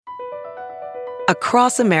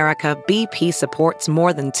Across America, BP supports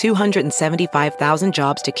more than 275,000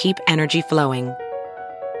 jobs to keep energy flowing.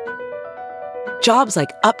 Jobs like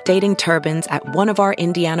updating turbines at one of our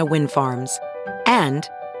Indiana wind farms and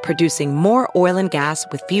producing more oil and gas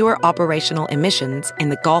with fewer operational emissions in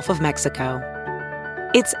the Gulf of Mexico.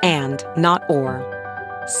 It's and, not or.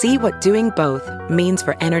 See what doing both means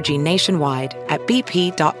for energy nationwide at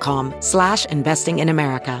bp.com/investing in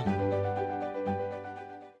America.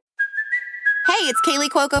 Hey, it's Kaylee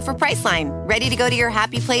Cuoco for Priceline. Ready to go to your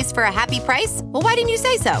happy place for a happy price? Well, why didn't you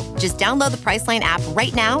say so? Just download the Priceline app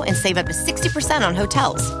right now and save up to 60% on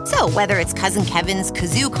hotels. So whether it's Cousin Kevin's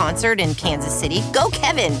Kazoo Concert in Kansas City, go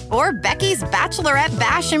Kevin, or Becky's Bachelorette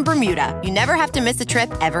Bash in Bermuda, you never have to miss a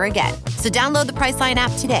trip ever again. So download the Priceline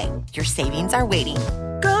app today. Your savings are waiting.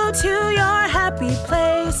 Go to your happy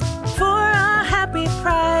place for a happy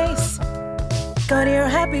price. Go to your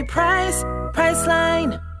happy price,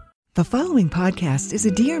 Priceline. The following podcast is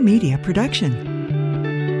a Dear Media production.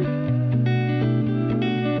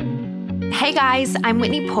 Hey guys, I'm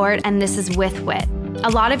Whitney Port, and this is With Wit. A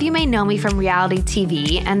lot of you may know me from reality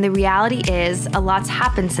TV, and the reality is a lot's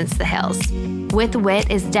happened since the hills. With Wit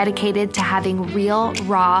is dedicated to having real,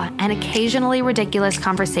 raw, and occasionally ridiculous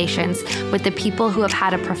conversations with the people who have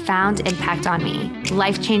had a profound impact on me.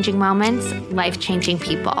 Life-changing moments, life-changing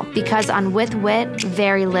people. Because on With Wit,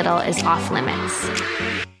 very little is off limits.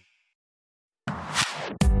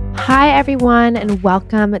 Hi, everyone, and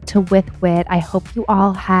welcome to With Wit. I hope you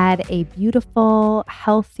all had a beautiful,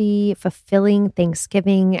 healthy, fulfilling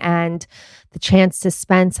Thanksgiving and the chance to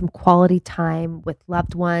spend some quality time with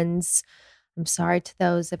loved ones. I'm sorry to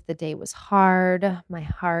those if the day was hard. My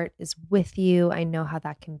heart is with you. I know how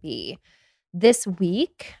that can be. This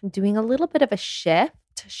week, I'm doing a little bit of a shift,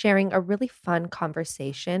 sharing a really fun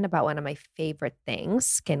conversation about one of my favorite things,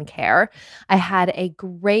 skincare. I had a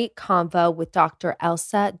great convo with Dr.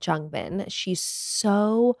 Elsa Jungman. She's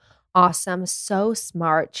so awesome, so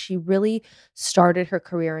smart. She really started her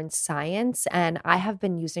career in science, and I have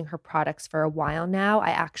been using her products for a while now.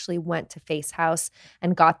 I actually went to Face House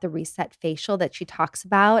and got the Reset Facial that she talks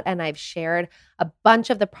about, and I've shared a bunch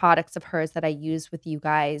of the products of hers that I use with you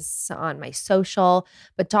guys on my social.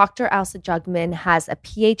 But Dr. Elsa Jungman has a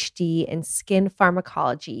PhD in skin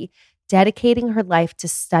pharmacology, dedicating her life to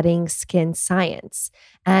studying skin science.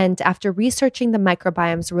 And after researching the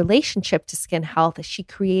microbiome's relationship to skin health, she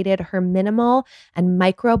created her minimal and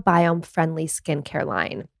microbiome-friendly skincare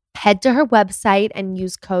line. Head to her website and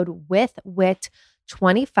use code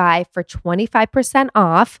WITHWIT25 for 25%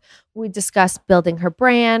 off. We discuss building her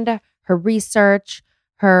brand, her research,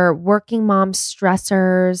 her working mom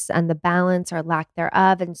stressors, and the balance or lack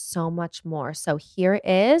thereof, and so much more. So here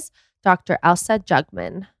is Dr. Elsa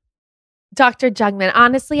Jungman. Dr. Jungman,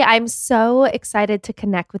 honestly, I'm so excited to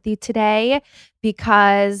connect with you today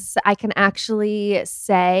because I can actually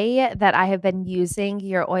say that I have been using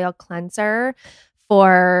your oil cleanser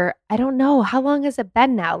for, I don't know, how long has it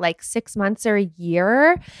been now? Like 6 months or a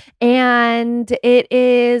year? And it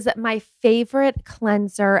is my favorite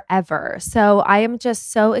cleanser ever. So I am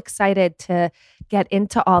just so excited to get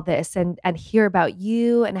into all this and hear about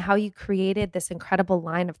you and how you created this incredible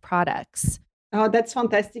line of products. Oh, that's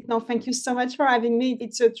fantastic. No, thank you so much for having me.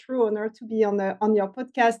 It's a true honor to be on your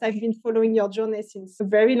podcast. I've been following your journey since a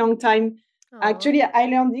very long time. Aww. Actually, I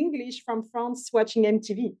learned English from France watching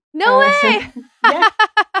MTV. No way! So, yeah.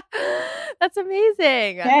 That's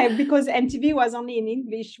amazing. Yeah, because MTV was only in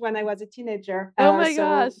English when I was a teenager. Oh my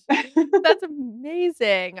gosh. That's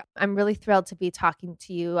amazing. I'm really thrilled to be talking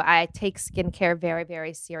to you. I take skincare very,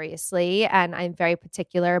 very seriously, and I'm very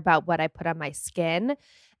particular about what I put on my skin.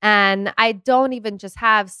 And I don't even just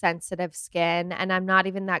have sensitive skin, and I'm not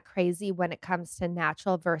even that crazy when it comes to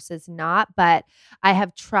natural versus not, but I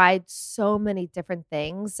have tried so many different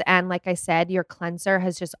things. And like I said, your cleanser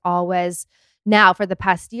has just always now for the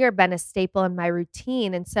past year been a staple in my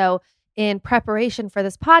routine. And so in preparation for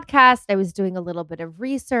this podcast, I was doing a little bit of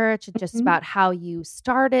research just about how you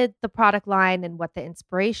started the product line and what the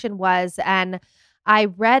inspiration was. And I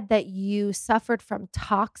read that you suffered from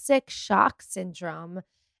toxic shock syndrome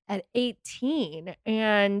at 18.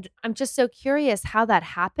 And I'm just so curious how that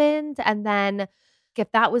happened. And then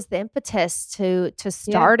if that was the impetus to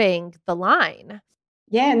starting the line.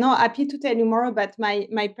 Yeah, no, happy to tell you more about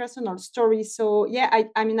my personal story. So yeah,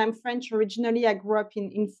 I mean, I'm French originally. I grew up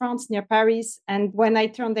in France near Paris. And when I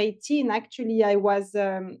turned 18, actually, I was,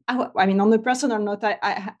 I mean, on a personal note,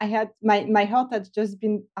 I had, my heart had just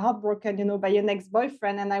been heartbroken, by an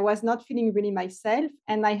ex-boyfriend, and I was not feeling really myself.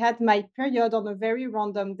 And I had my period on a very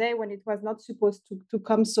random day when it was not supposed to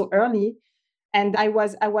come so early. And I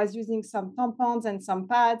was using some tampons and some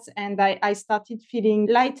pads, and I started feeling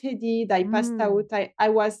lightheaded. I passed out. I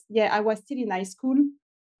was still in high school.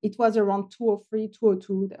 It was around 203,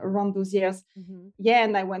 202, around those years. Yeah,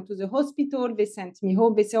 and I went to the hospital. They sent me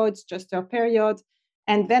home. They said, oh, it's just her period.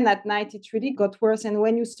 And then at night, it really got worse. And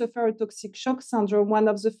when you suffer a toxic shock syndrome, one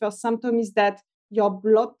of the first symptoms is that your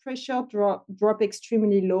blood pressure drop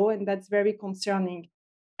extremely low, and that's very concerning.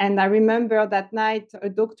 And I remember that night, a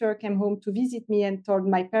doctor came home to visit me and told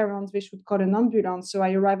my parents they should call an ambulance. So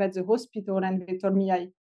I arrived at the hospital, and they told me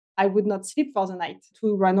I would not sleep for the night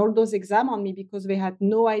to run all those exams on me because they had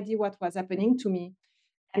no idea what was happening to me.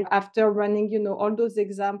 And after running, all those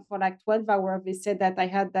exams for like 12 hours, they said that I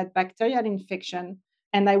had that bacterial infection.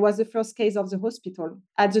 And I was the first case of the hospital.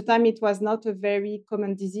 At the time, it was not a very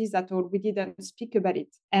common disease at all. We didn't speak about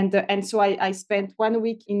it. And so I spent 1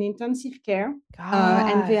 week in intensive care.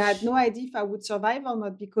 And they had no idea if I would survive or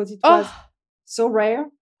not because it was so rare.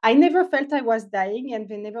 I never felt I was dying, and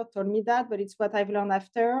they never told me that, but it's what I've learned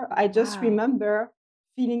after. I just remember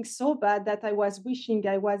feeling so bad that I was wishing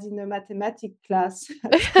I was in a mathematics class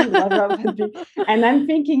at school rather than be. And I'm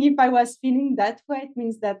thinking if I was feeling that way, it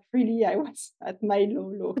means that really I was at my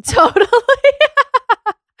low. Totally.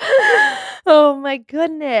 Oh my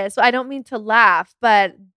goodness. I don't mean to laugh,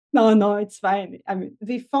 but No, it's fine. I mean,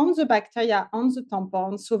 they found the bacteria on the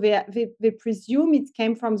tampon, so they presume it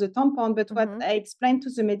came from the tampon. But what I explained to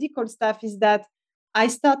the medical staff is that I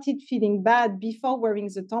started feeling bad before wearing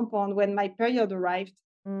the tampon when my period arrived.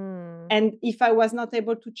 And if I was not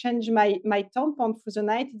able to change my tampon through the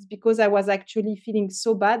night, it's because I was actually feeling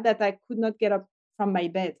so bad that I could not get up from my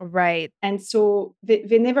bed. Right. And so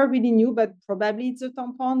they never really knew, but probably it's a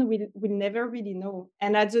tampon. We'll never really know.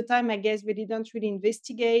 And at the time, I guess we didn't really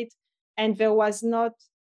investigate. And there was not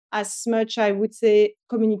as much, I would say,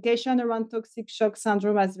 communication around toxic shock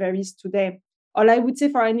syndrome as there is today. All I would say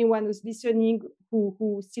for anyone who's listening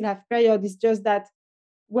who still have period is just that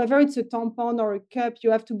whether it's a tampon or a cup, you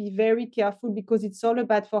have to be very careful because it's all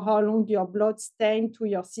about for how long your blood stays to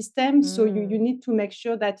your system. So you need to make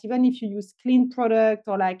sure that even if you use clean product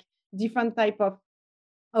or like different type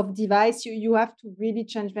of device, you have to really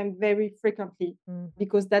change them very frequently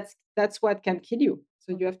because that's what can kill you.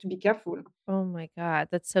 So you have to be careful. Oh my God,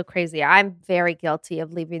 that's so crazy. I'm very guilty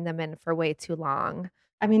of leaving them in for way too long.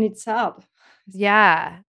 I mean, it's hard.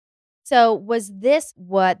 Yeah. So was this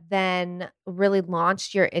what then really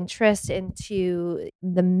launched your interest into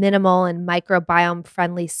the minimal and microbiome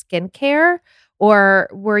friendly skincare? Or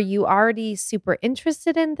were you already super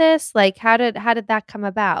interested in this? Like how did that come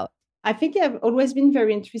about? I think I've always been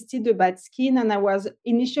very interested about skin. And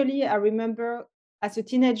I remember as a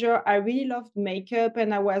teenager, I really loved makeup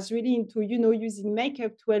and I was really into, using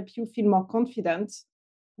makeup to help you feel more confident.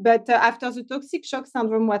 But after the toxic shock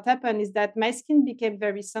syndrome, what happened is that my skin became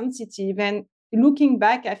very sensitive. And looking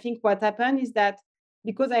back, I think what happened is that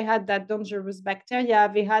because I had that dangerous bacteria,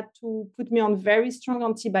 they had to put me on very strong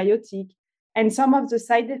antibiotic. And some of the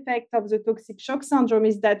side effects of the toxic shock syndrome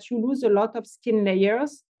is that you lose a lot of skin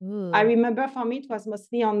layers. I remember for me, it was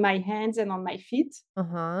mostly on my hands and on my feet.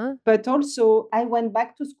 But also, I went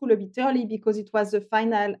back to school a bit early because it was the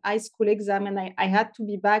final high school exam and I had to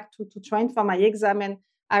be back to train for my exam. And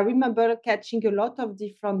I remember catching a lot of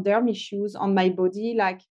different derm issues on my body.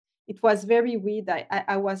 Like it was very weird.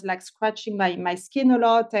 I was like scratching my skin a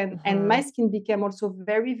lot and my skin became also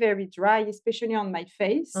very, very dry, especially on my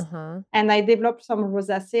face. And I developed some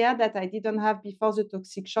rosacea that I didn't have before the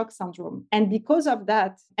toxic shock syndrome. And because of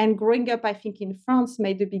that, and growing up, I think in France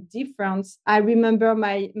made a big difference. I remember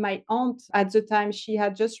my aunt at the time, she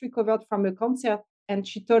had just recovered from a cancer and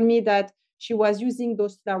she told me that she was using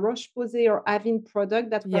those La Roche-Posay or Avène product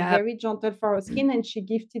that were very gentle for her skin, and she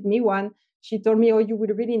gifted me one. She told me, oh, you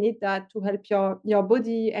will really need that to help your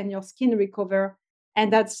body and your skin recover.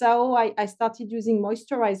 And that's how I started using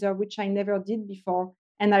moisturizer, which I never did before.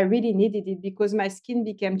 And I really needed it because my skin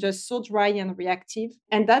became just so dry and reactive.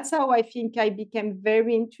 And that's how I think I became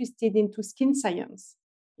very interested into skin science,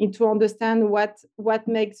 into understand what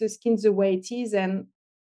makes the skin the way it is. And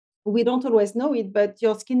we don't always know it, but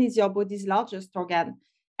your skin is your body's largest organ.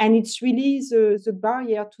 And it's really the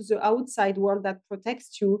barrier to the outside world that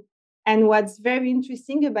protects you. And what's very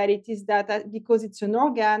interesting about it is that because it's an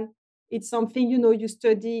organ, it's something, you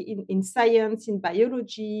study in science, in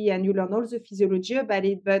biology, and you learn all the physiology about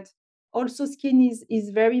it. But also skin is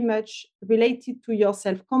very much related to your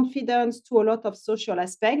self-confidence, to a lot of social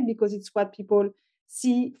aspect, because it's what people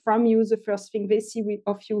see from you, the first thing they see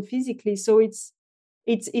of you physically. So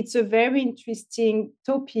it's a very interesting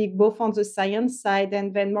topic, both on the science side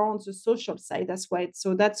and then more on the social side as well.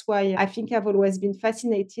 So that's why I think I've always been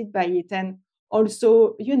fascinated by it. And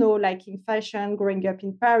Also, like in fashion, growing up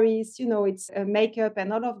in Paris, it's makeup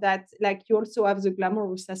and all of that. Like you also have the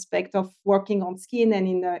glamorous aspect of working on skin and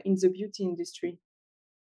in the beauty industry.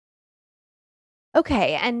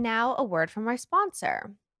 Okay, and now a word from our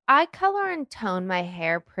sponsor. I color and tone my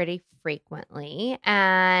hair pretty frequently.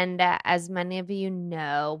 And as many of you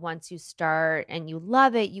know, once you start and you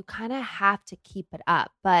love it, you kind of have to keep it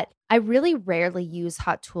up. But I really rarely use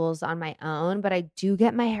hot tools on my own, but I do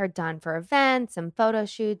get my hair done for events and photo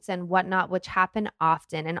shoots and whatnot, which happen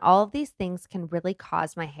often. And all of these things can really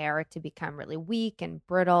cause my hair to become really weak and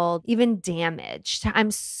brittle, even damaged.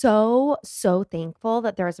 I'm so thankful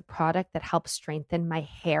that there is a product that helps strengthen my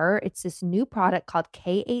hair. It's this new product called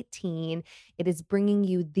K18. It is bringing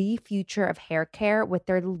you the future of hair care with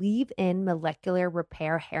their leave-in molecular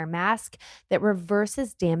repair hair mask that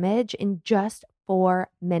reverses damage in just 4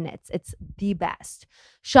 minutes. It's the best.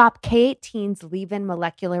 Shop K18's leave-in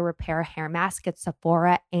molecular repair hair mask at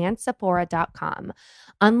Sephora and Sephora.com.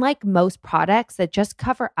 Unlike most products that just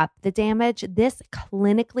cover up the damage, this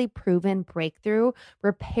clinically proven breakthrough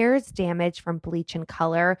repairs damage from bleach and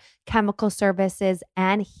color, chemical services,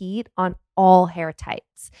 and heat on all hair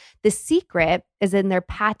types. The secret is in their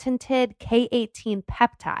patented K18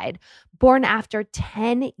 peptide, born after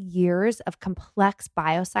 10 years of complex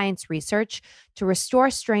bioscience research to restore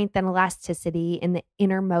strength and elasticity in the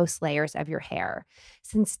innermost layers of your hair.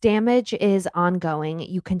 Since damage is ongoing,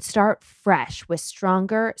 you can start fresh with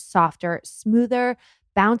stronger, softer, smoother,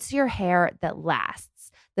 bouncier hair that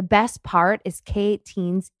lasts. The best part is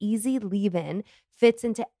K18's easy leave-in fits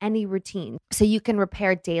into any routine, so you can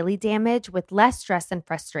repair daily damage with less stress and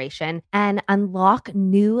frustration and unlock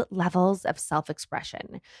new levels of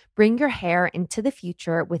self-expression. Bring your hair into the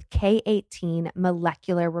future with K18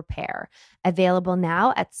 Molecular Repair, available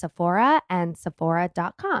now at Sephora and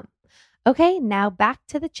Sephora.com. Okay, now back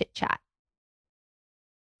to the chit chat.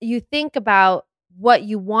 You think about what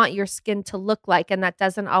you want your skin to look like, and that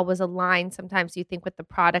doesn't always align. Sometimes you think with the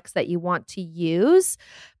products that you want to use,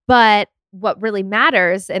 but what really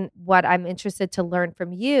matters and what I'm interested to learn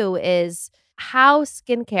from you is how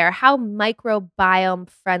skincare, how microbiome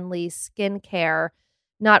friendly skincare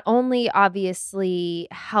not only obviously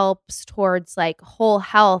helps towards like whole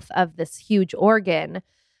health of this huge organ,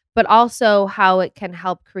 but also how it can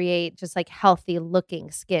help create just like healthy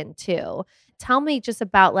looking skin too. Tell me just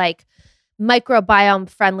about like microbiome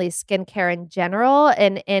friendly skincare in general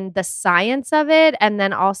and the science of it, and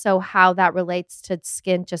then also how that relates to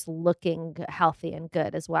skin just looking healthy and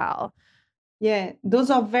good as well. Yeah, those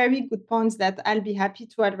are very good points that I'll be happy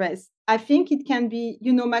to address. I think it can be,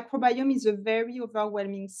 microbiome is a very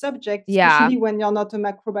overwhelming subject, Yeah, especially when you're not a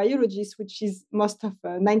microbiologist, which is most of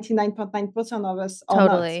 99.9% of us are not.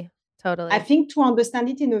 totally. I think to understand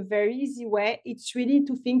it in a very easy way, it's really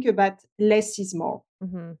to think about less is more.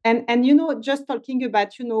 Mm-hmm. And just talking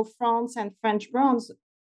about, France and French brands,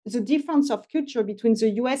 the difference of culture between the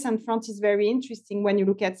US and France is very interesting when you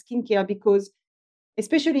look at skincare, because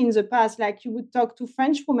especially in the past, like you would talk to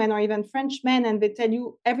French women or even French men, and they tell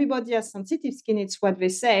you everybody has sensitive skin. It's what they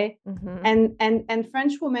say. Mm-hmm. And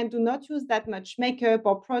French women do not use that much makeup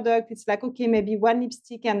or product. It's like, okay, maybe one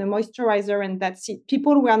lipstick and a moisturizer, and that's it.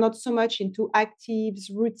 People were not so much into actives,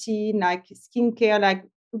 routine, like skincare, like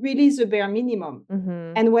really the bare minimum.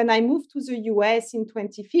 Mm-hmm. And when I moved to the US in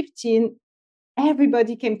 2015,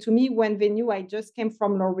 everybody came to me when they knew I just came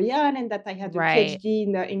from L'Oreal and that I had a Right.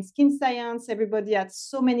 PhD in skin science. Everybody had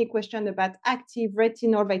so many questions about active,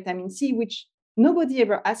 retinol, vitamin C, which nobody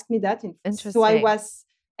ever asked me that. So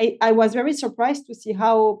I was very surprised to see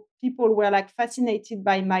how people were like fascinated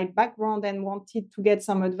by my background and wanted to get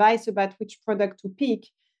some advice about which product to pick.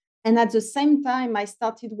 And at the same time, I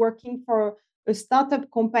started working for a startup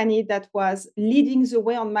company that was leading the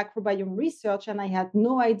way on microbiome research. And I had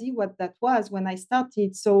no idea what that was when I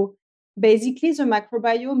started. So basically, the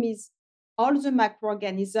microbiome is all the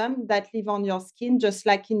microorganisms that live on your skin, just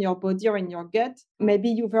like in your body or in your gut. Maybe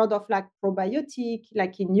you've heard of like probiotic,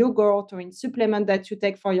 like in yogurt or in supplement that you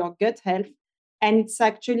take for your gut health. And it's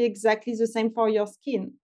actually exactly the same for your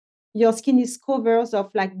skin. Your skin is covered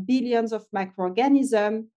of like billions of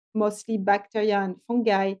microorganisms, mostly bacteria and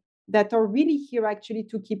fungi, that are really here actually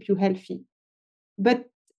to keep you healthy. But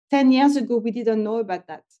 10 years ago, we didn't know about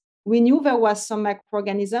that. We knew there was some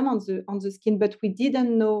microorganism on the skin, but we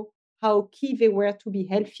didn't know how key they were to be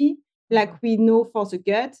healthy. Like we know for the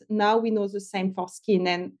gut, now we know the same for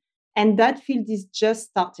skin. And that field is just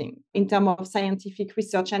starting in terms of scientific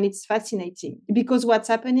research. And it's fascinating because what's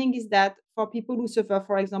happening is that for people who suffer,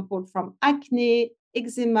 for example, from acne,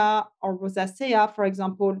 eczema, or rosacea, for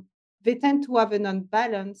example, they tend to have an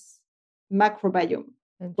unbalanced microbiome.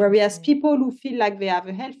 Whereas Interesting. people who feel like they have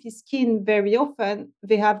a healthy skin, very often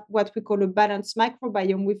they have what we call a balanced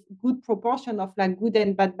microbiome with good proportion of like good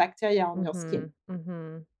and bad bacteria on your skin.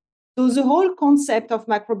 Mm-hmm. So the whole concept of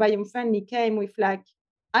microbiome friendly came with like,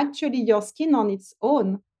 actually your skin on its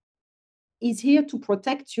own is here to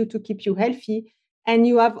protect you, to keep you healthy. And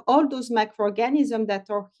you have all those microorganisms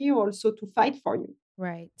that are here also to fight for you.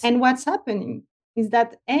 Right. And what's happening is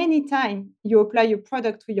that anytime you apply a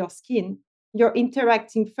product to your skin, you're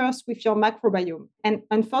interacting first with your microbiome and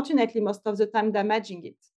unfortunately, most of the time damaging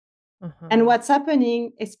it. And what's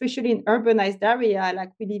happening, especially in urbanized area,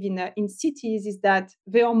 like we live in cities, is that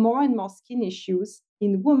there are more and more skin issues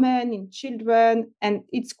in women, in children, and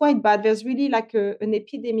it's quite bad. There's really like an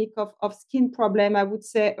epidemic of skin problem, I would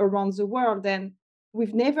say, around the world. And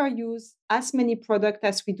we've never used as many products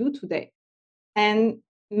as we do today. And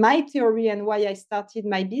my theory and why I started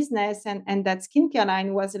my business and that skincare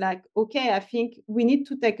line was like, okay, I think we need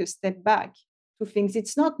to take a step back to things.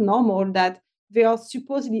 It's not normal that there are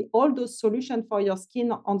supposedly all those solutions for your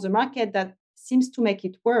skin on the market that seems to make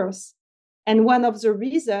it worse. And one of the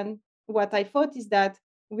reasons, what I thought is that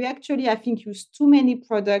we actually, I think, use too many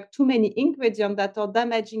products, too many ingredients that are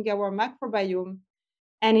damaging our microbiome.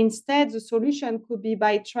 And instead, the solution could be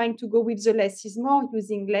by trying to go with the less is more,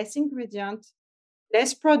 using less ingredients,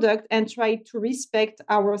 less product, and try to respect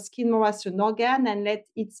our skin more as an organ and let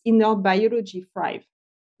its inner biology thrive.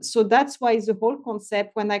 So that's why the whole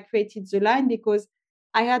concept when I created the line, because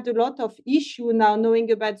I had a lot of issue now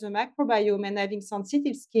knowing about the microbiome and having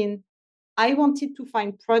sensitive skin. I wanted to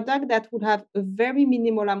find product that would have a very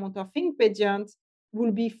minimal amount of ingredients,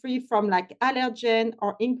 will be free from like allergen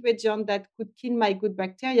or ingredient that could kill my good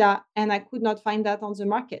bacteria, and I could not find that on the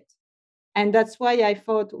market. And that's why I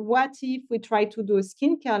thought, what if we try to do a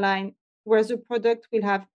skincare line where the product will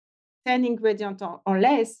have 10 ingredients or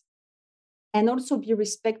less, and also be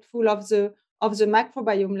respectful of the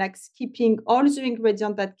microbiome, like skipping all the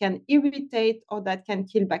ingredients that can irritate or that can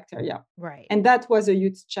kill bacteria. Right. And that was a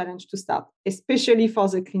huge challenge to start, especially for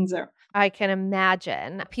the cleanser. I can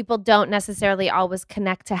imagine. People don't necessarily always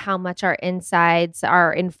connect to how much our insides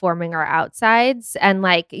are informing our outsides. And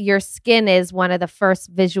like your skin is one of the first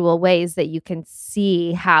visual ways that you can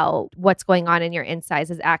see how what's going on in your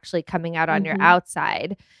insides is actually coming out on your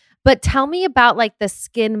outside. But tell me about like the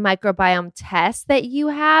skin microbiome test that you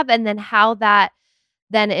have and then how that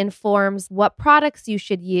then informs what products you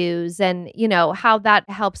should use and, you know, how that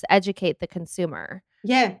helps educate the consumer.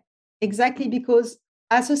 Yeah, exactly. Because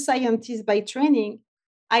as a scientist by training,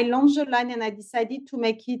 I launched a line and I decided to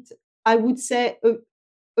make it, I would say,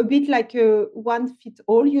 a bit like a one fit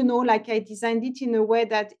all, you know, like I designed it in a way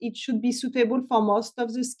that it should be suitable for most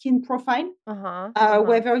of the skin profile,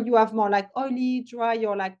 whether you have more like oily, dry,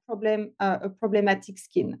 or like a problematic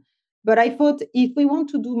skin. But I thought if we want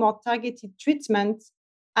to do more targeted treatment,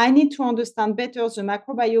 I need to understand better the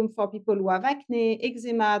microbiome for people who have acne,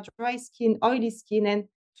 eczema, dry skin, oily skin. And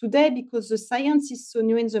today, because the science is so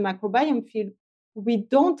new in the microbiome field, we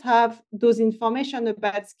don't have those information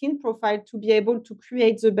about skin profile to be able to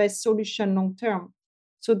create the best solution long term.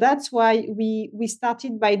 So that's why we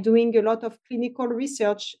started by doing a lot of clinical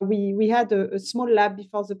research. We had a small lab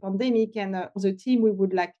before the pandemic, and the team, we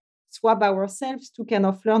would like swab ourselves to kind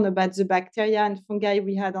of learn about the bacteria and fungi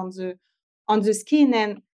we had on the skin.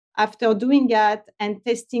 And after doing that and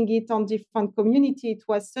testing it on different community, it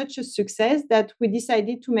was such a success that we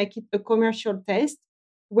decided to make it a commercial test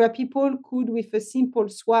where people could, with a simple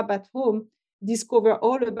swab at home, discover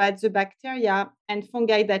all about the bacteria and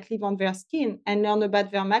fungi that live on their skin and learn about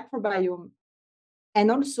their microbiome. And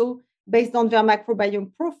also, based on their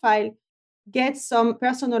microbiome profile, get some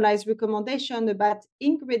personalized recommendation about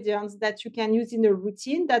ingredients that you can use in a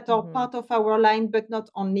routine that are part of our line, but not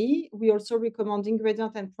only. We also recommend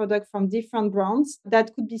ingredients and products from different brands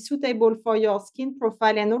that could be suitable for your skin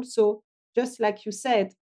profile. And also, just like you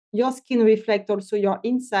said, your skin reflects also your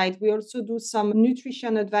inside. We also do some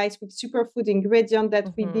nutrition advice with superfood ingredients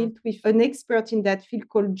that we built with an expert in that field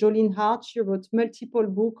called Jolene Hart. She wrote multiple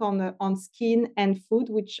books on skin and food,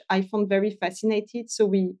 which I found very fascinating. So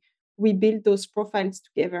we build those profiles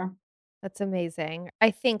together. That's amazing.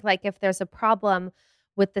 I think like if there's a problem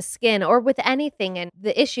with the skin or with anything, and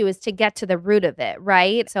the issue is to get to the root of it,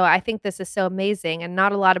 right? So I think this is so amazing. And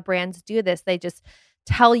not a lot of brands do this. They just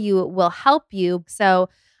tell you it will help you. So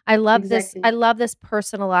I love this. I love this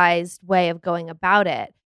personalized way of going about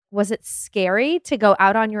it. Was it scary to go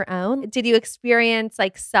out on your own? Did you experience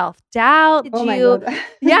like self-doubt? Did my you? God.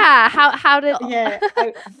 Yeah. How did? Yeah,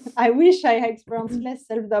 I wish I experienced less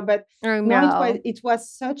self-doubt, but Oh, no, no. it was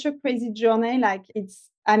such a crazy journey. Like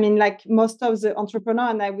I mean, like most of the entrepreneur,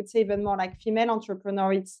 and I would say even more like female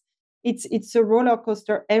entrepreneur, it's a roller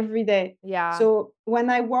coaster every day. Yeah. So when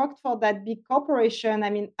I worked for that big corporation, I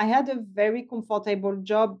mean, I had a very comfortable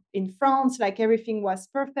job in France. Like everything was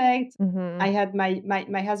perfect. Mhm. I had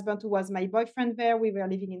my husband who was my boyfriend there. We were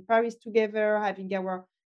living in Paris together, having our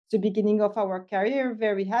the beginning of our career,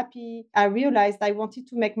 very happy. I realized I wanted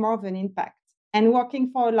to make more of an impact. And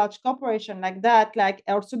working for a large corporation like that, like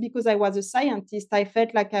also because I was a scientist, I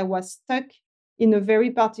felt like I was stuck in a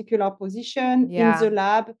very particular position in Yeah. the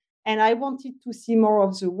lab. And I wanted to see more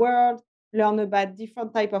of the world, learn about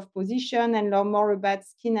different type of position and learn more about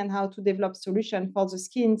skin and how to develop solution for the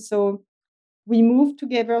skin. So we moved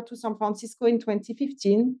together to San Francisco in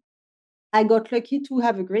 2015. I got lucky to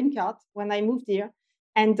have a green card when I moved here.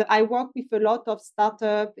 And I work with a lot of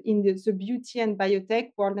startups in the beauty and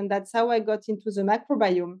biotech world. And that's how I got into the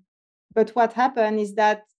microbiome. But what happened is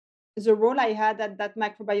that the role I had at that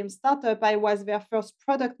microbiome startup, I was their first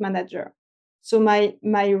product manager. So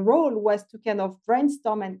my role was to kind of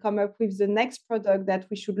brainstorm and come up with the next product that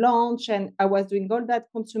we should launch. And I was doing all that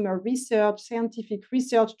consumer research, scientific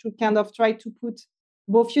research to kind of try to put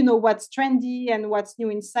both, what's trendy and what's new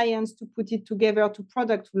in science to put it together to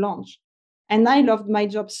product to launch. And I loved my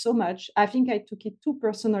job so much. I think I took it too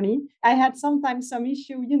personally. I had sometimes some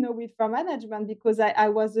issue, with from management because I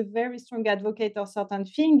was a very strong advocate of certain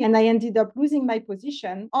thing. And I ended up losing my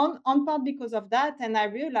position on part because of that. And I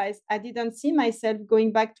realized I didn't see myself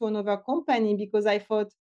going back to another company because I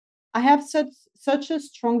thought I have such a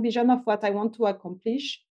strong vision of what I want to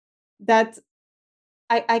accomplish that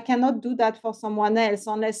I cannot do that for someone else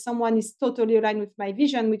unless someone is totally aligned with my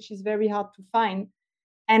vision, which is very hard to find.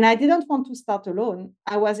 And I didn't want to start alone.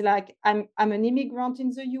 I was like, I'm an immigrant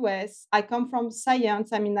in the US. I come from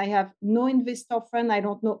science. I mean, I have no investor friend. I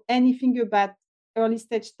don't know anything about early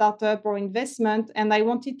stage startup or investment. And I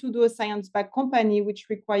wanted to do a science-backed company, which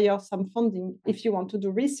requires some funding if you want to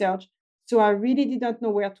do research. So I really didn't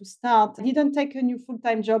know where to start. I didn't take a new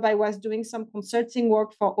full-time job. I was doing some consulting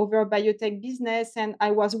work for other biotech business. And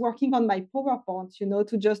I was working on my PowerPoint,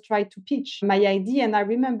 to just try to pitch my idea. And I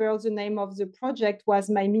remember the name of the project was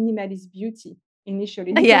My Minimalist Beauty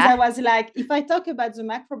initially. Because I was like, if I talk about the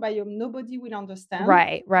microbiome, nobody will understand.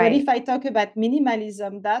 Right. But if I talk about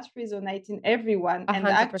minimalism, that resonates in everyone. And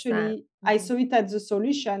 100%. actually, I saw it as the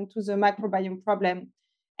solution to the microbiome problem.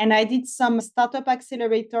 And I did some startup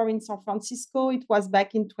accelerator in San Francisco. It was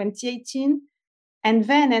back in 2018.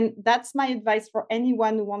 And that's my advice for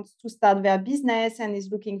anyone who wants to start their business and is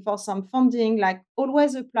looking for some funding, like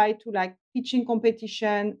always apply to like pitching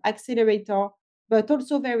competition, accelerator, but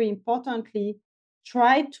also very importantly,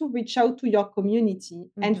 try to reach out to your community.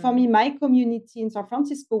 And for me, my community in San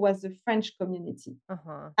Francisco was the French community.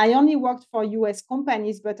 I only worked for US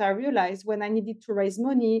companies, but I realized when I needed to raise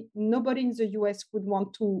money, nobody in the US would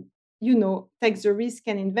want to, take the risk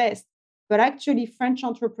and invest. But actually, French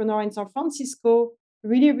entrepreneur in San Francisco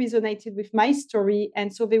really resonated with my story.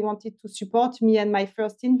 And so they wanted to support me. And my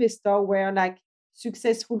first investor were like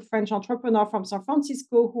successful French entrepreneur from San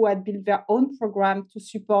Francisco who had built their own program to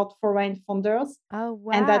support foreign founders. Oh,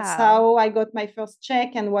 wow. And that's how I got my first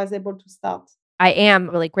check and was able to start. I am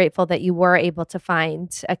really grateful that you were able to find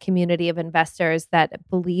a community of investors that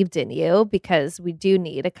believed in you because we do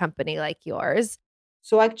need a company like yours.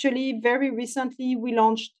 So actually, very recently, we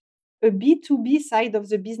launched a B2B side of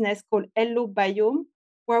the business called Hello Biome,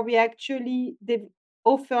 where we actually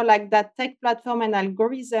offer like that tech platform and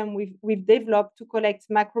algorithm we've developed to collect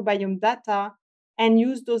microbiome data and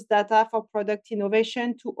use those data for product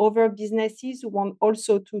innovation to other businesses who want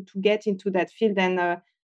also to get into that field.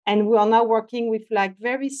 And we are now working with like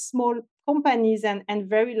very small companies and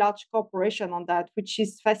very large corporations on that, which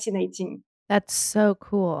is fascinating. That's so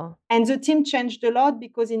cool. And the team changed a lot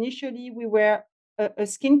because initially we were a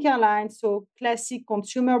skincare line, so classic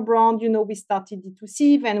consumer brand. We started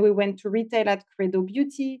D2C, then we went to retail at Credo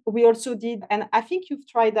Beauty. We also did, and I think you've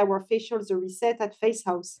tried our facials, the Reset at Face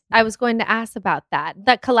House. I was going to ask about that.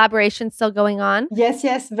 That collaboration still going on?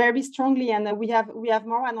 Yes, very strongly, and we have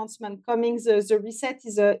more announcement coming. The Reset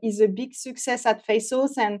is a big success at Face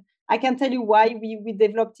House, and I can tell you why we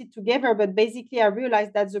developed it together. But basically, I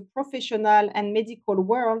realized that the professional and medical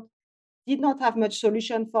world did not have much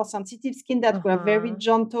solution for sensitive skin that were very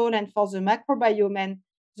gentle and for the microbiome. And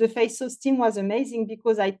the Faceos team was amazing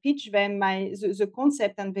because I pitched them the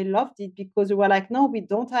concept and they loved it because we were like, no, we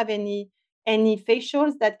don't have any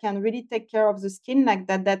facials that can really take care of the skin like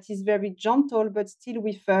that. That is very gentle, but still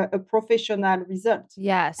with a professional result.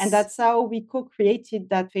 Yes. And that's how we co-created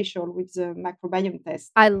that facial with the microbiome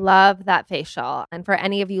test. I love that facial. And for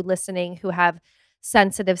any of you listening who have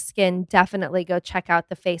sensitive skin, definitely go check out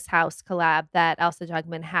the Face House collab that Elsa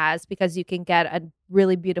Jungman has, because you can get a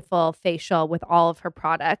really beautiful facial with all of her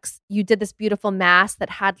products. You did this beautiful mask that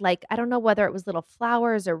had like, I don't know whether it was little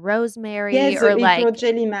flowers or rosemary Yes, or the like, hydro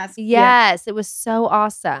jelly mask. Yeah. yes, it was so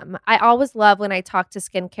awesome. I always love when I talk to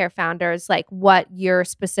skincare founders, like what your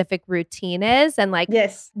specific routine is and like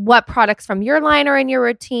Yes. what products from your line are in your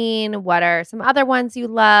routine. What are some other ones you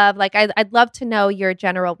love? Like, I'd love to know your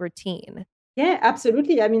general routine. Yeah,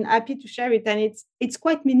 absolutely. I mean, happy to share it, and it's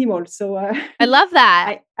quite minimal. So I love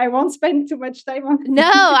that. I won't spend too much time on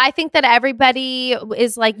No, I think that everybody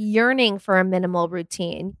is like yearning for a minimal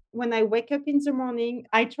routine. When I wake up in the morning,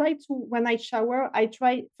 I try to, when I shower, I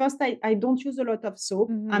try first, I don't use a lot of soap.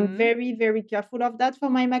 I'm Mhm. very, very careful of that for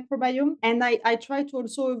my microbiome. And I try to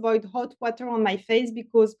also avoid hot water on my face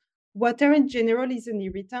because water in general is an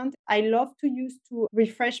irritant. I love to use to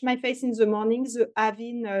refresh my face in the morning, the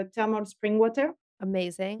Avin thermal spring water.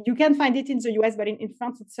 Amazing. You can find it in the US, but in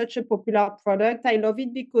France, it's such a popular product. I love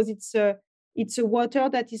it because it's a water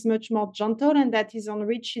that is much more gentle and that is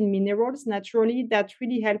enriched in minerals naturally that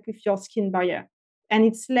really help with your skin barrier. And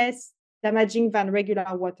it's less damaging than regular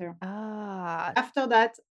water. Ah, After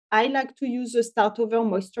that, I like to use a start over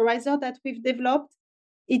moisturizer that we've developed.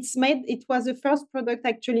 It was the first product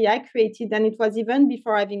actually I created, and it was even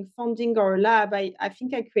before having funding or a lab. I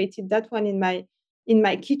think I created that one in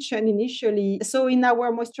my kitchen initially. So in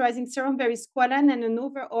our moisturizing serum, there is squalane and an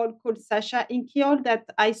overall called Sacha Inkiol that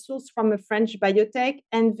I sourced from a French biotech,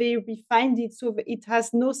 and they refined it so it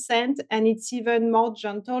has no scent and it's even more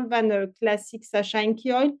gentle than a classic Sacha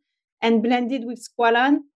Inkiol. And blended with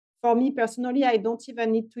squalane, for me personally, I don't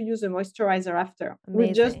even need to use a moisturizer after.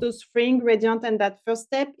 With just amazing. those three ingredients and that first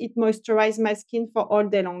step, it moisturizes my skin for all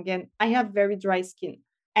day long. And I have very dry skin.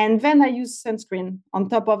 And then I use sunscreen on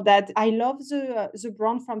top of that. I love the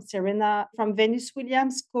brand from Serena, from Venus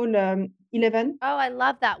Williams called 11. Oh, I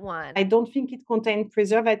love that one. I don't think it contains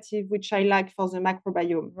preservative, which I like for the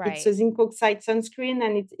microbiome. It's a Right. zinc oxide sunscreen,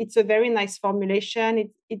 and it's a very nice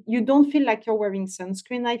formulation. You don't feel like you're wearing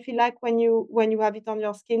sunscreen. I feel like when you have it on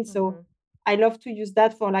your skin. So Mhm. I love to use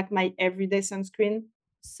that for like my everyday sunscreen.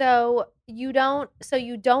 So you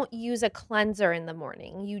don't use a cleanser in the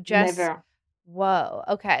morning. You just Never. whoa.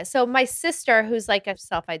 Okay. So my sister, who's like a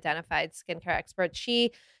self-identified skincare expert,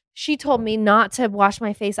 she told me not to wash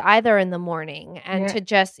my face either in the morning and Yeah. to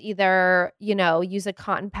just either, use a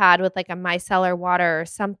cotton pad with like a micellar water or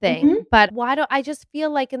something. Mhm. But why do I just feel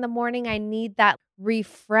like in the morning I need that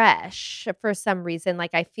refresh for some reason?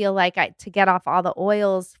 Like I feel like to get off all the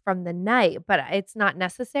oils from the night, but it's not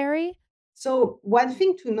necessary. So one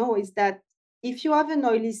thing to know is that if you have an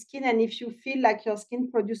oily skin and if you feel like your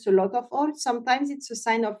skin produces a lot of oil, sometimes it's a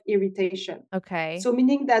sign of irritation. Okay. So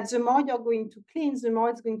meaning that the more you're going to cleanse, the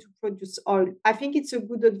more it's going to produce oil. I think it's a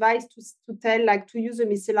good advice to tell like to use a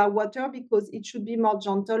micellar water because it should be more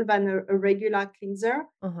gentle than a regular cleanser.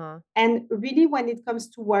 Uh-huh. And really, when it comes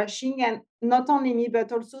to washing, and not only me,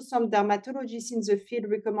 but also some dermatologists in the field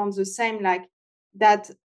recommend the same, like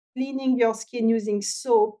that cleaning your skin using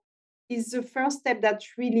soap is the first step that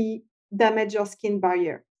really damage your skin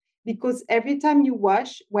barrier. Because every time you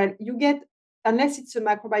wash, well, you get, unless it's a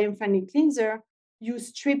microbiome friendly cleanser, you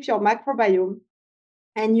strip your microbiome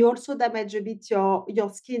and you also damage a bit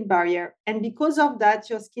your skin barrier. And because of that,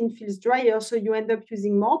 your skin feels drier. So you end up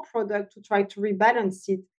using more product to try to rebalance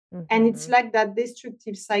it. And it's Mhm. like that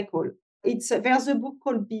destructive cycle. There's a book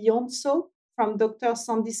called Beyond Soap from Dr.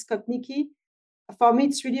 Sandy Skopnicki. For me,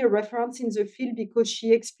 it's really a reference in the field because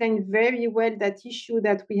she explained very well that issue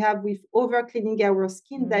that we have with over cleaning our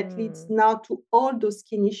skin that leads Mm. now to all those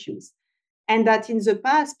skin issues. And that in the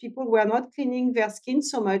past, people were not cleaning their skin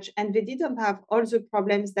so much and they didn't have all the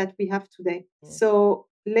problems that we have today. So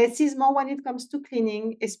less is more when it comes to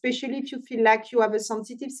cleaning, especially if you feel like you have a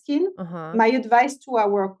sensitive skin. Uh-huh. My advice to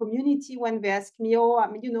our community when they ask me, oh,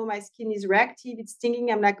 my skin is reactive, it's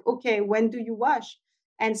stinging. I'm like, okay, when do you wash?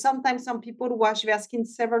 And sometimes some people wash their skin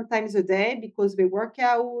several times a day because they work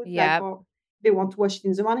out, like, Yep. or they want to wash it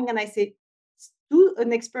in the morning. And I say, do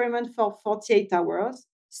an experiment for 48 hours.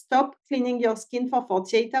 Stop cleaning your skin for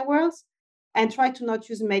 48 hours and try to not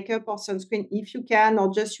use makeup or sunscreen if you can,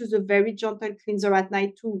 or just use a very gentle cleanser at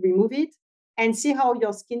night to remove it and see how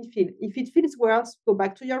your skin feels. If it feels worse, go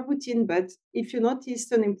back to your routine. But if you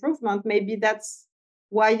notice an improvement, maybe that's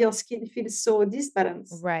why your skin feels so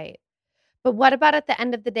disbalanced. Right. But what about at the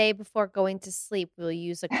end of the day before going to sleep? Will you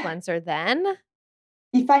use a cleanser then?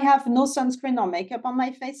 If I have no sunscreen or makeup on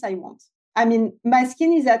my face, I won't. I mean, my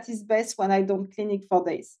skin is at its best when I don't clean it for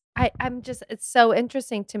days. I'm just it's so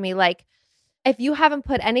interesting to me. Like If you haven't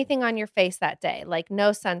put anything on your face that day, like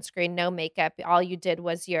no sunscreen, no makeup, all you did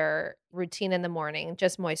was your routine in the morning,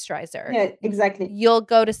 just moisturizer. Yeah, exactly. You'll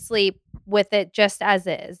go to sleep with it just as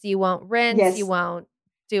is. You won't rinse, you Yes. won't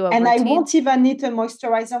do a And I routine. won't even need a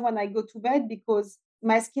moisturizer when I go to bed because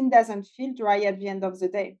my skin doesn't feel dry at the end of the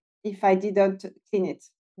day if I didn't clean it.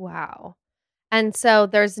 Wow. And so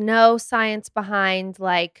there's no science behind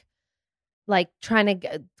like trying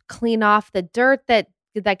to clean off the dirt that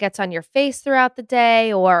gets on your face throughout the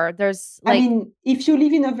day, or there's I like mean, if you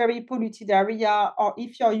live in a very polluted area or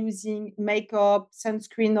if you're using makeup,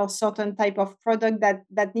 sunscreen, or certain type of product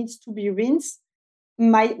that needs to be rinsed,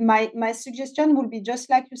 my suggestion would be just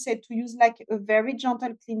like you said, to use like a very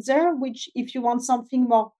gentle cleanser, which if you want something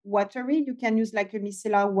more watery, you can use like a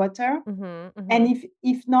micellar water. And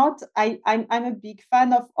if not, I'm a big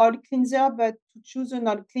fan of oil cleanser, but to choose an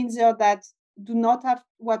oil cleanser that do not have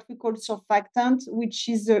what we call surfactant, which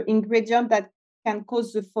is the ingredient that can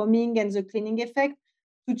cause the foaming and the cleaning effect,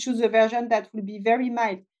 to choose a version that will be very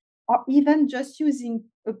mild. Or even just using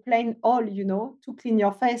a plain oil, to clean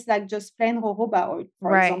your face, like just plain jojoba oil,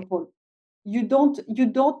 for Right. example. You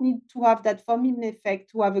don't need to have that foaming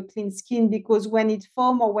effect to have a clean skin, because when it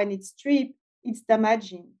foam or when it's strip, it's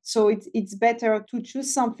damaging. So it's better to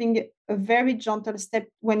choose something, a very gentle step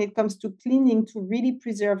when it comes to cleaning, to really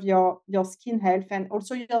preserve your skin health and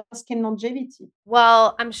also your skin longevity.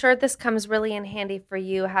 Well, I'm sure this comes really in handy for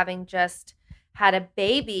you having just had a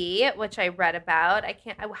baby, which I read about.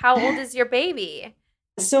 How old is your baby?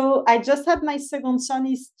 So I just had my second son.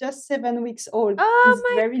 He's just 7 weeks old. He's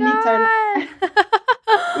Oh very little. my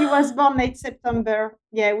God. He was born late September.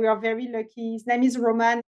 Yeah, we are very lucky. His name is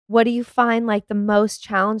Roman. What do you find like the most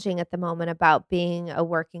challenging at the moment about being a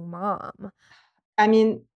working mom? I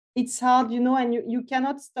mean, it's hard, and you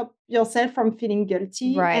cannot stop yourself from feeling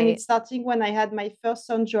guilty. And Right. it's starting when I had my first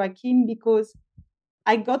son, Joachim, because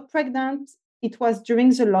I got pregnant. It was during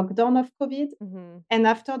the lockdown of COVID. And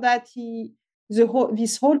after that,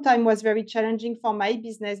 this whole time was very challenging for my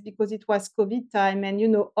business because it was COVID time.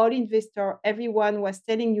 And, all investor, everyone was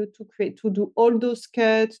telling you to do all those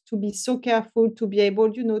cuts, to be so careful, to be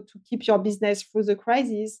able, to keep your business through the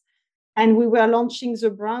crisis. And we were launching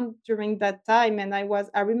the brand during that time. And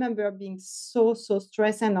I remember being so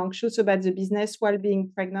stressed and anxious about the business while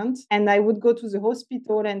being pregnant. And I would go to the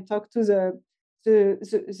hospital and talk to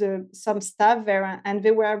some staff there, and they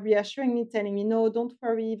were reassuring me, telling me, no, don't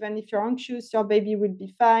worry, even if you're anxious, your baby will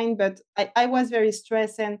be fine. But I was very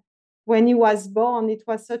stressed. And when he was born, it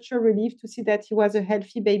was such a relief to see that he was a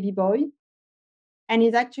healthy baby boy. And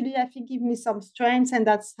it actually, I think, gave me some strength. And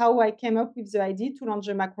that's how I came up with the idea to launch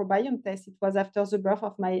a microbiome test. It was after the birth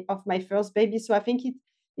of my first baby. So I think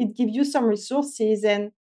it gives you some resources.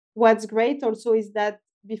 And what's great also is that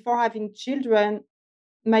before having children,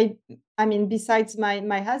 besides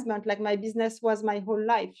my husband, like my business was my whole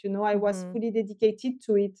life. I was fully dedicated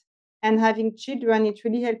to it. And having children, it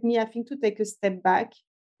really helped me, I think, to take a step back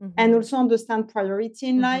and also understand priority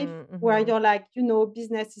in life, where you're like,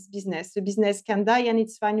 business is business. The business can die and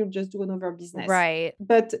it's fine. You just do another business. Right.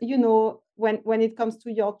 But, when it comes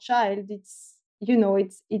to your child, it's,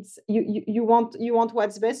 it's you want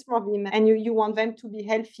what's best for them, and you want them to be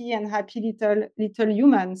healthy and happy little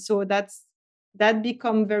humans. So that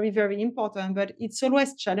become very, very important. But it's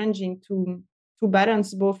always challenging to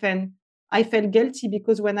balance both. And I felt guilty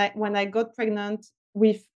because when I got pregnant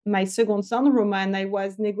with my second son, Roman, I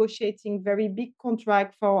was negotiating very big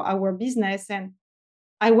contract for our business. And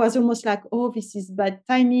I was almost like, oh, this is bad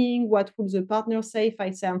timing. What will the partner say if I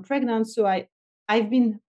say I'm pregnant? So I've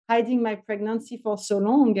been hiding my pregnancy for so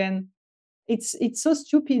long. And it's so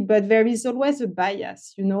stupid, but there is always a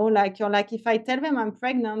bias, like you're like, if I tell them I'm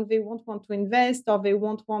pregnant, they won't want to invest, or they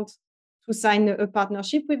won't want to sign a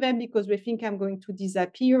partnership with them because they think I'm going to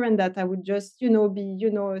disappear and that I would just, be,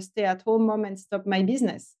 a stay-at-home mom and stop my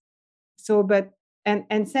business. So, but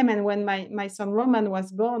and same, and when my son Roman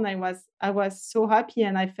was born, I was so happy,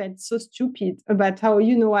 and I felt so stupid about how,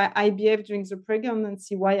 I behaved during the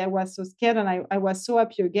pregnancy, why I was so scared, and I was so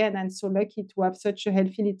happy again and so lucky to have such a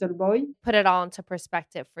healthy little boy. Put it all into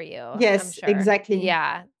perspective for you. Yes, I'm sure. exactly.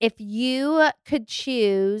 Yeah. If you could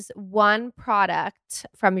choose one product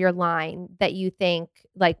from your line that you think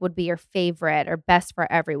like would be your favorite or best for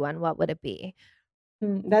everyone, what would it be?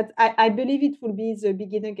 That I believe it will be the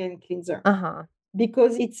Begin Again cleanser. Uh-huh.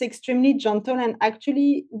 Because it's extremely gentle, and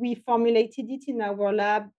actually we formulated it in our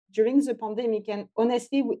lab during the pandemic. And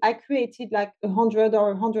honestly, I created like 100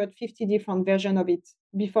 or 150 different versions of it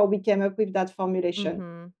before we came up with that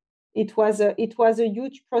formulation. It was a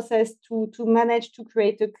huge process to manage to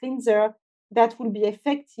create a cleanser that will be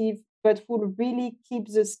effective but will really keep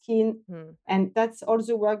the skin. And that's all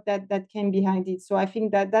the work that came behind it. So I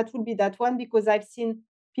think that would be that one, because I've seen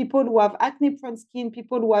people who have acne-prone skin,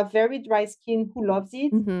 people who have very dry skin who loves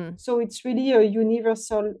it. So it's really a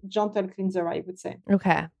universal gentle cleanser, I would say.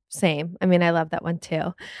 Okay. Same. I mean, I love that one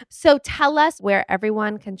too. So tell us where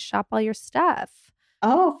everyone can shop all your stuff.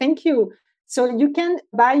 Oh, thank you. So you can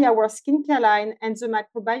buy our skincare line and the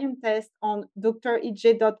microbiome test on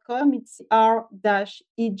drej.com. It's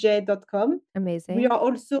r-ej.com. Amazing. We are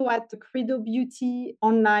also at Credo Beauty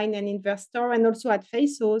online and in their store, and also at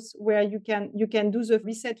Facials, where you can do the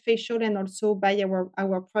reset facial and also buy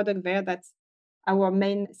our product there. That's our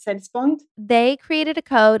main sales point. They created a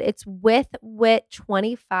code. It's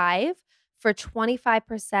WithWit25 for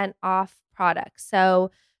 25% off products.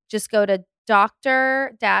 So just go to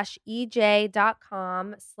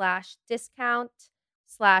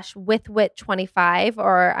dr-ej.com/discount/withwit25,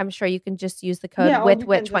 or I'm sure you can just use the code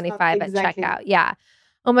withwit25 at checkout. Yeah.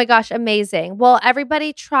 Oh my gosh, amazing. Well,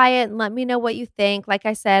 everybody try it and let me know what you think. Like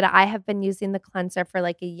I said, I have been using the cleanser for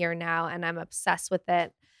like a year now and I'm obsessed with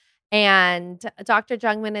it. And Dr.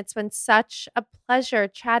 Jungman, it's been such a pleasure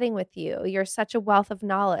chatting with you. You're such a wealth of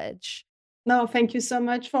knowledge. No, thank you so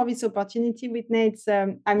much for this opportunity, Whitney.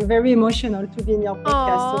 I'm very emotional to be in your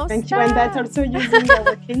podcast. So thank you. And that also using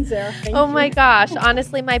our cleanser. Thank you. My gosh.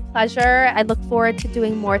 Honestly, my pleasure. I look forward to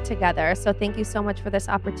doing more together. So thank you so much for this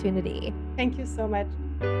opportunity. Thank you so much.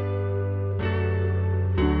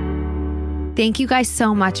 Thank you guys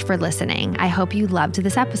so much for listening. I hope you loved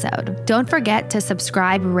this episode. Don't forget to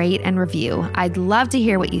subscribe, rate, and review. I'd love to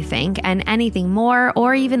hear what you think and anything more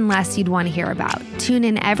or even less you'd want to hear about. Tune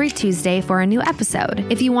in every Tuesday for a new episode.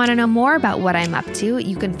 If you want to know more about what I'm up to,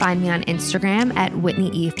 you can find me on Instagram at Whitney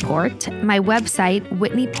Eve Port, my website,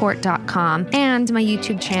 whitneyport.com, and my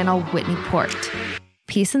YouTube channel, Whitney Port.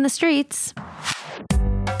 Peace in the streets.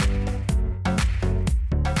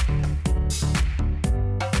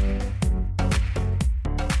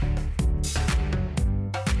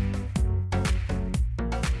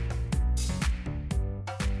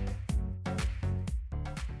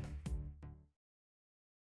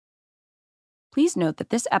 Please note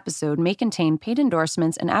that this episode may contain paid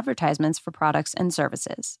endorsements and advertisements for products and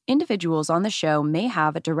services. Individuals on the show may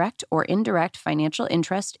have a direct or indirect financial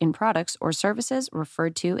interest in products or services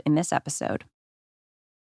referred to in this episode.